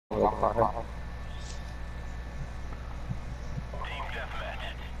far.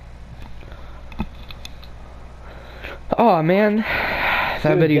 Oh man,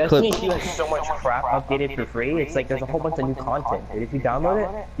 that video clip. Destiny 2 has so much crap updated for free. It's like there's a whole bunch of new content. Dude, if you download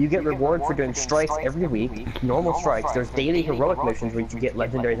it, you get reward for doing strikes every week. Normal strikes. There's daily heroic missions where you can get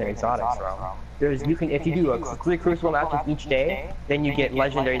legendaries and exotics from. If you do 3 crucible matches each day, then you get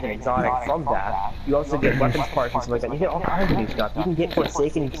legendaries and exotics from that. You also get weapons parts and stuff like that. You get all kinds of new stuff. You can get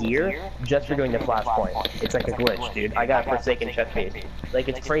Forsaken gear just for doing the flashpoint. It's like a glitch, dude. I got a Forsaken chest piece. Like,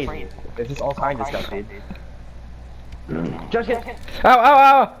 it's crazy. There's just all kinds of stuff, dude. Just get. Ow,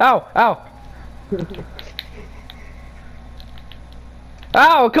 ow, ow, ow, ow.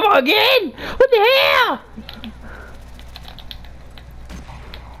 Ow, come on, again! What the hell?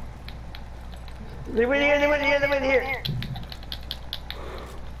 They're right here.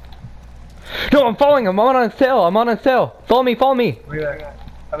 No, I'm following him. I'm on sale. I'm on sale. Follow me, follow me. Where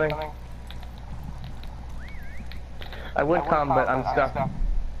coming. I would come, but I'm stuck.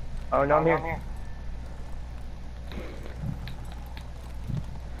 Oh, no, I'm here.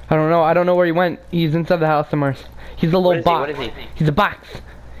 I don't know where he went. He's inside the house somewhere. He's a little box. What is he? He's a box.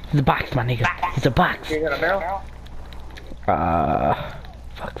 He's a box, my nigga. He's a box. You got a barrel?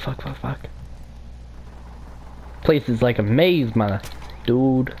 Fuck. Place is like a maze, man.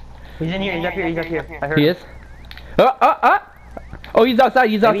 Dude. He's in here, he's up here. I heard him. He is? Oh, he's outside,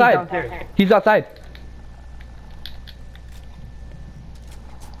 he's outside. He's outside.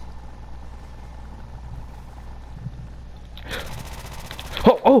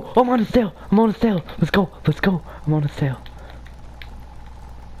 Oh, I'm on a sale. Let's go. I'm on a sale.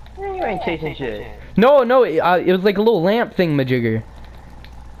 You ain't chasing shit. No, it was like a little lamp thing, majigger.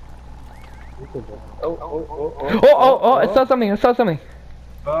 Oh, I saw something.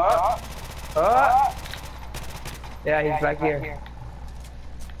 Yeah, he's back here.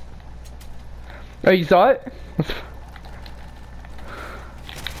 Oh, you saw it?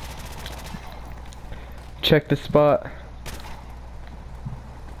 Check the spot.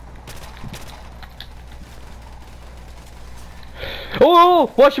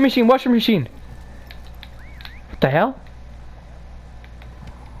 Oh, washing machine. What the hell?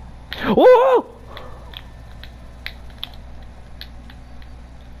 Oh!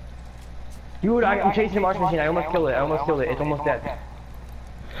 Dude, I'm chasing the washing machine. I almost killed it. It's almost dead.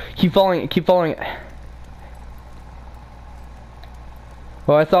 Keep following it.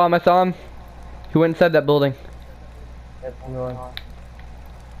 Oh, I saw him. He went inside that building. Yep, I'm going.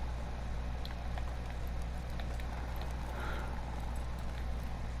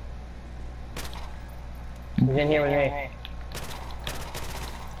 He's in here with me.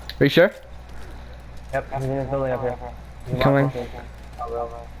 Are you sure? Yep, he's in this building up here. Coming.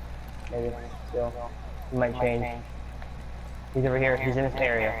 Maybe. Still. He might change. He's over here. He's in this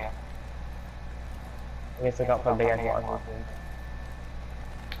area. I guess I got put a big ass washing machine.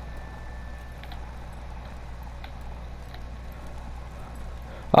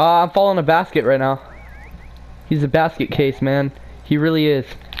 I'm following a basket right now. He's a basket case, man. He really is.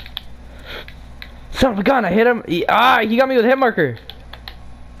 Son of a gun, I hit him. He got me with a hit marker.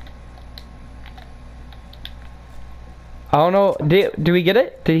 I don't know. Did we get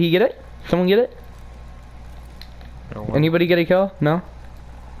it? Did he get it? Someone get it? No. Anybody get a kill? No?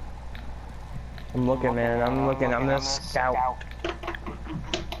 I'm looking, man. I'm gonna scout.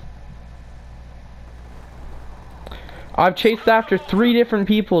 I've chased after 3 different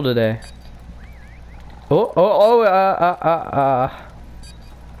people today.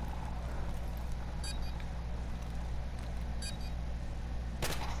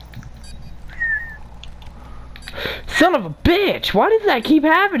 Son of a bitch! Why does that keep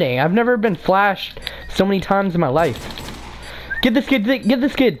happening? I've never been flashed so many times in my life. Get this kid! Get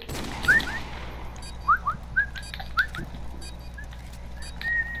this kid!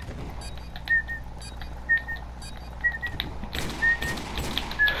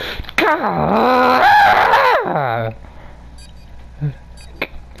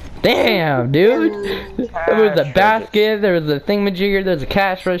 Damn, dude! There was a basket, there was a thingamajigger, there's a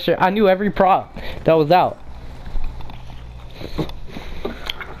cash register. I knew every prop that was out.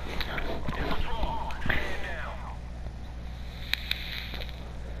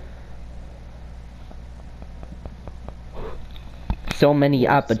 So many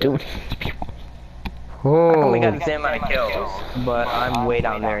opportunities. Oh. I only got the same amount of kills, but I'm way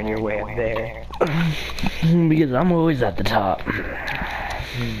down there and you're way up there. Because I'm always at the top.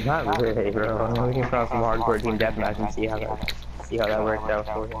 Not really, bro. We can try some hardcore team deathmatch and see how that works out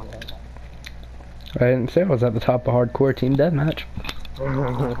for you. I didn't say I was at the top of hardcore team deathmatch.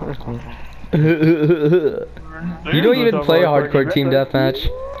 You don't even play hardcore team deathmatch.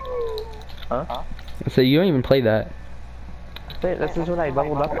 Huh? So you don't even play that. This is what I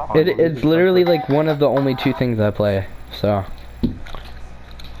leveled up on. It's literally like one of the only two things I play. So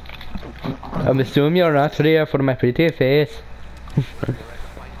I'm assuming you're not ready for my pretty face.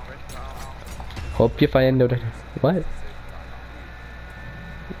 Hope you find out. What?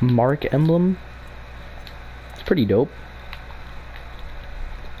 Mark emblem? It's pretty dope.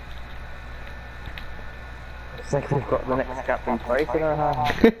 It's like we've got the next Captain Price in our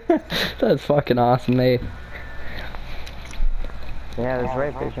hand. That's fucking awesome, mate. Yeah, that's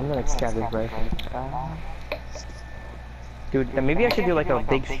right, bitch. I'm the next Captain Price. Dude, maybe I should do like a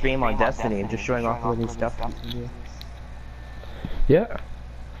big stream on Destiny and just showing off all the new stuff you can do. Yeah.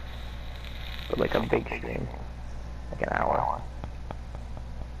 But like a big stream. Like an hour.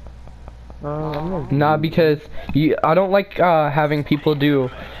 Nah, because I don't like having people do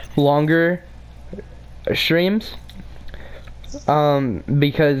longer streams.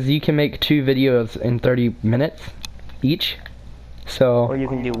 Because you can make 2 videos in 30 minutes each. So. Or you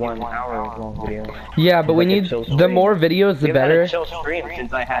can do 1 hour long video. Yeah, but we need the more videos, the better. I've had a chill stream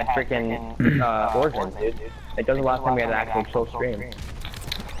since I had freaking Origins, dude. It doesn't last time we had an actual chill stream.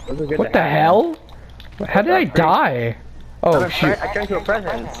 What the hell? How did I die? Oh shoot! I turned to a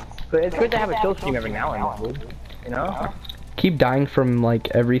presence. But it's good to have a chill stream every now and then, dude. You know? Keep dying from like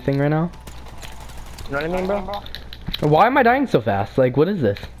everything right now. You know what I mean, bro? Why am I dying so fast? Like, what is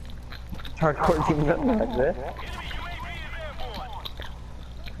this? Hardcore team like this.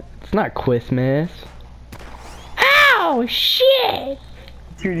 It's not Christmas. Ow, shit!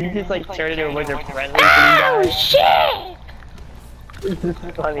 Dude, you just like turned into a bunch of friendly. Ow, shit! This is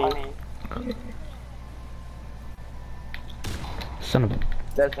funny. Son of a.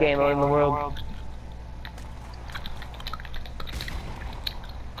 Best game in the world.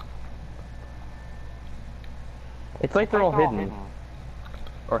 It's like they're all hidden.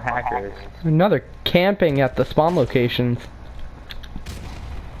 Or hackers. Another camping at the spawn locations.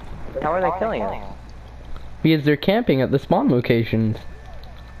 How are they killing us? Because they're camping at the spawn locations.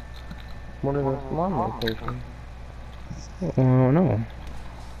 What are the spawn locations? Oh no.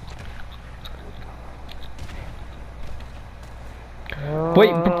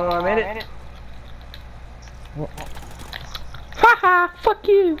 Wait. I made it. Haha, fuck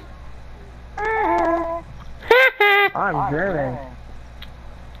you. I'm German.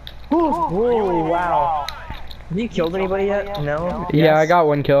 Whoa, wow. Have you killed anybody yet? No? Yeah, Yes. I got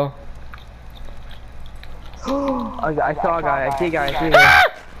 1 kill. I saw a guy. I see a guy. I see a guy.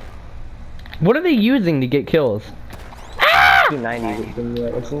 What are they using to get kills?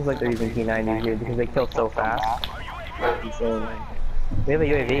 P90s. It seems like they're using P90s here because they kill so fast. Insane. We have a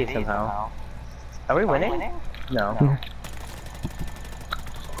UAV somehow. Are we winning? No.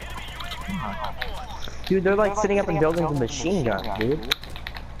 Dude, they're like sitting up in buildings with machine guns, dude.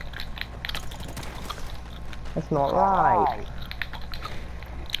 That's not right.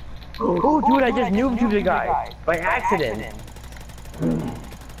 Oh, dude, I just noobed the guy by accident.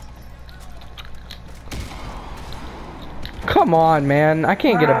 Come on, man. I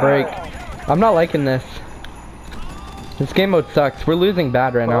can't get a break. I'm not liking this. This game mode sucks. We're losing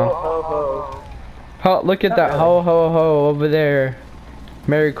bad right now. Ho, ho, Oh, look at that ho ho ho over there.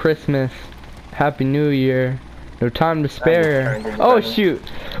 Merry Christmas. Happy New Year. No time to spare. Oh shoot.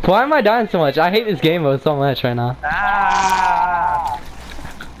 Why am I dying so much? I hate this game mode so much right now. Ah!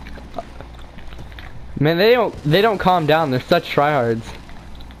 Man, they don't calm down. They're such tryhards.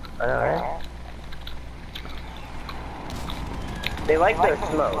 Alright. They like their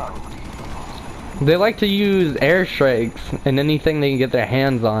smoke. They like to use airstrikes and anything they can get their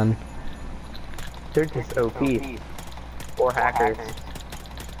hands on. They're just OP. Or hackers.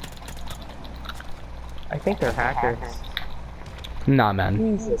 I think they're hackers. Nah,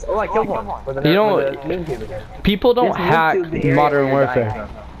 man. Jesus. Oh, I killed one. You don't. People don't hack Modern Warfare.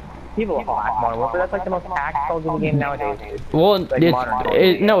 People hack Modern Warfare. That's like the most hacked Call of Duty game nowadays, dude. Well,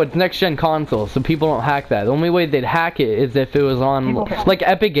 Like no, it's next gen console, so people don't hack that. The only way they'd hack it is if it was on like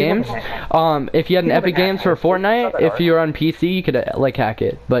Epic Games. If you had an Epic Games for Fortnite, if you're on PC, you could like hack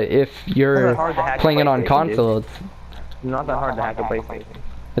it. But if you're playing it on console, it's not that hard to hack a PlayStation.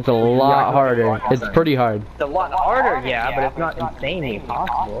 It's a lot harder. It's pretty hard. It's a lot harder, yeah, but it's not insanely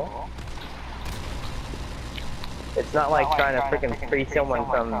impossible. It's not like trying to freaking free someone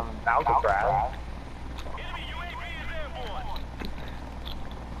from Alcatraz.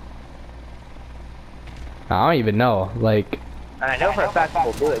 I don't even know. Like. And I know for a fact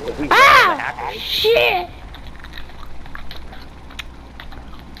we'll do it, but we Ah! Shit!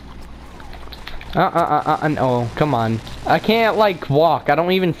 No, come on. I can't, like, walk. I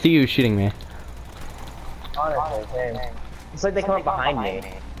don't even see you shooting me. Honestly, same. It's like they come up behind me.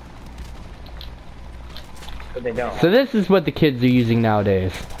 But they don't. So this is what the kids are using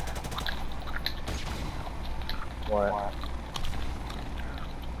nowadays. What?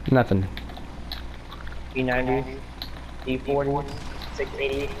 Nothing. E90s, E40s,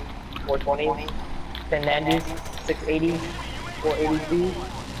 680, 420s, 1090s, 680, 480C,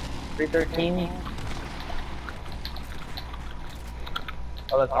 313.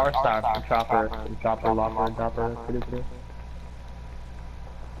 Oh, that's our stock. The chopper, locker, chopper, producer.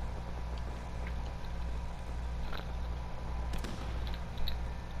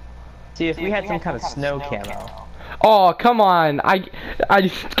 See, if we had some kind of snow camo. Oh, come on!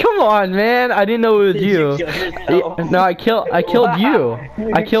 Come on, man! I didn't know it was you. No, I killed you. I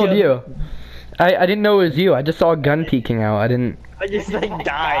killed you. I didn't know it was you. I just saw a gun peeking out. I didn't. I just like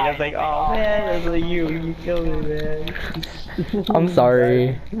died. I was like, oh man, it was like you killed me, man. I'm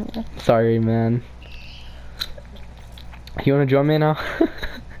sorry. Sorry, man. You wanna join me now?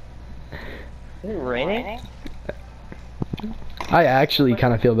 Is it raining? I actually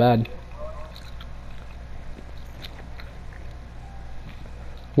kind of feel bad.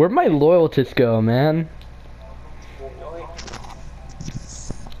 Where'd my loyalties go, man?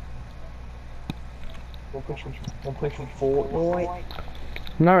 We'll play some Fortnite.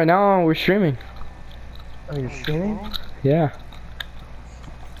 Not right now, we're streaming. Oh, you're streaming? Yeah.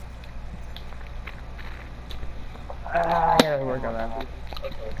 I gotta work on that.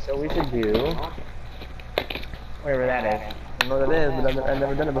 Okay, so we should do whatever that is. I don't know what it is, but I've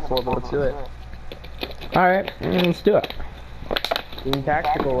never done it before, but let's do it. Alright, let's do it. Being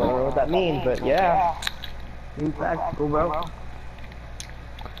tactical, I don't know what that means, but yeah. Being tactical, bro.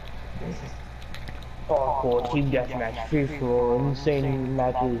 Hardcore team deathmatch, free for all, insane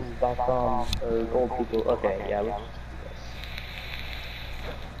matches.com, or old people. Okay, yeah, let's do this.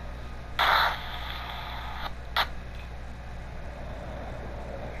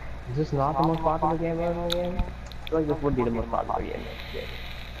 Is this not the most popular game ever in the game? I feel like this would be the most popular game.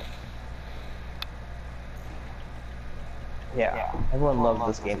 Yeah, everyone loves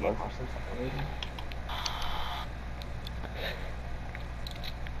this game mode for some fucking reason.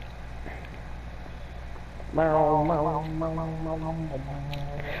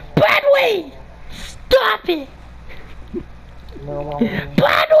 Bradway! Stop it!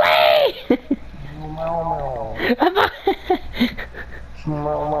 Bradway!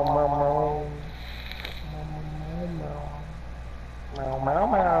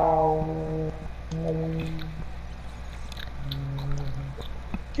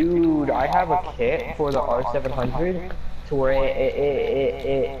 Dude, I have a kit for the R700 to where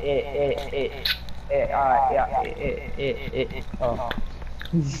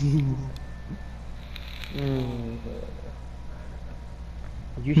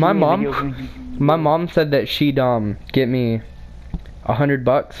My mom said that she'd get me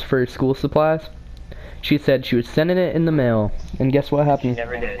 $100 for school supplies. She said she was sending it in the mail, and guess what happened? She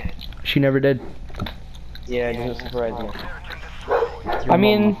never did. She never did. Yeah, it doesn't surprise me. I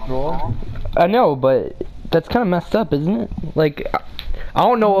mean, I know, but that's kind of messed up, isn't it? Like, I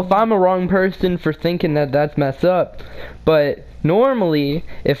don't know if I'm a wrong person for thinking that that's messed up, but normally,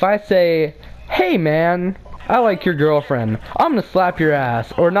 if I say, hey man, I like your girlfriend, I'm gonna slap your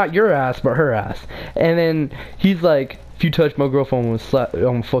ass, or not your ass, but her ass, and then he's like, if you touch my girlfriend, I'm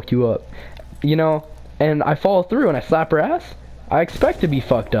gonna fuck you up, you know, and I follow through and I slap her ass, I expect to be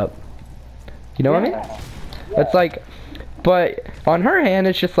fucked up, you know what I mean? It's like, but on her hand,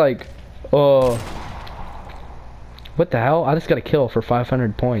 it's just like, oh, what the hell? I just got a kill for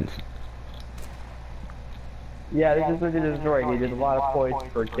 500 points. Yeah, this is what they destroyed, dude. There's a lot of points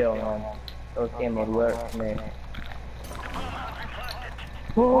per kill, man. Those camos work, man.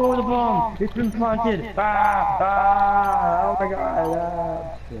 Oh, the bomb! It's been planted! Ah! Ah! Oh my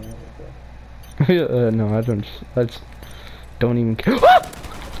god! Ah. No, I just don't even care.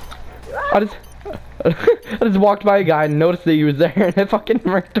 I just walked by a guy and noticed that he was there, and I fucking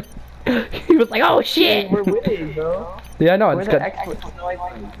murked him. He was like, "Oh shit!" We're winning, bro. Yeah, I know. It's good.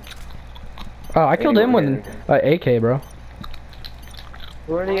 Oh, I killed him with an AK, bro.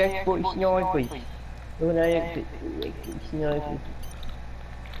 Where are the export snipers? Where are the export snipers?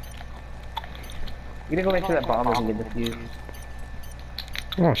 You gotta go make sure that bomb doesn't get defused.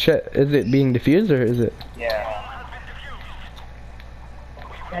 Oh shit! Is it being defused or is it? Yeah.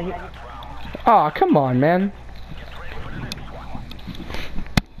 Oh, come on, man.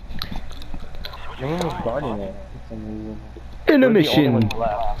 No one was guarding it for some reason. Intermission.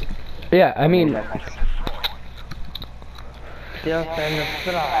 Yeah, I mean. Just in the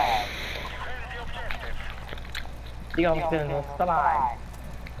slide. Just in the slide.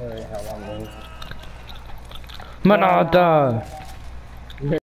 Manada.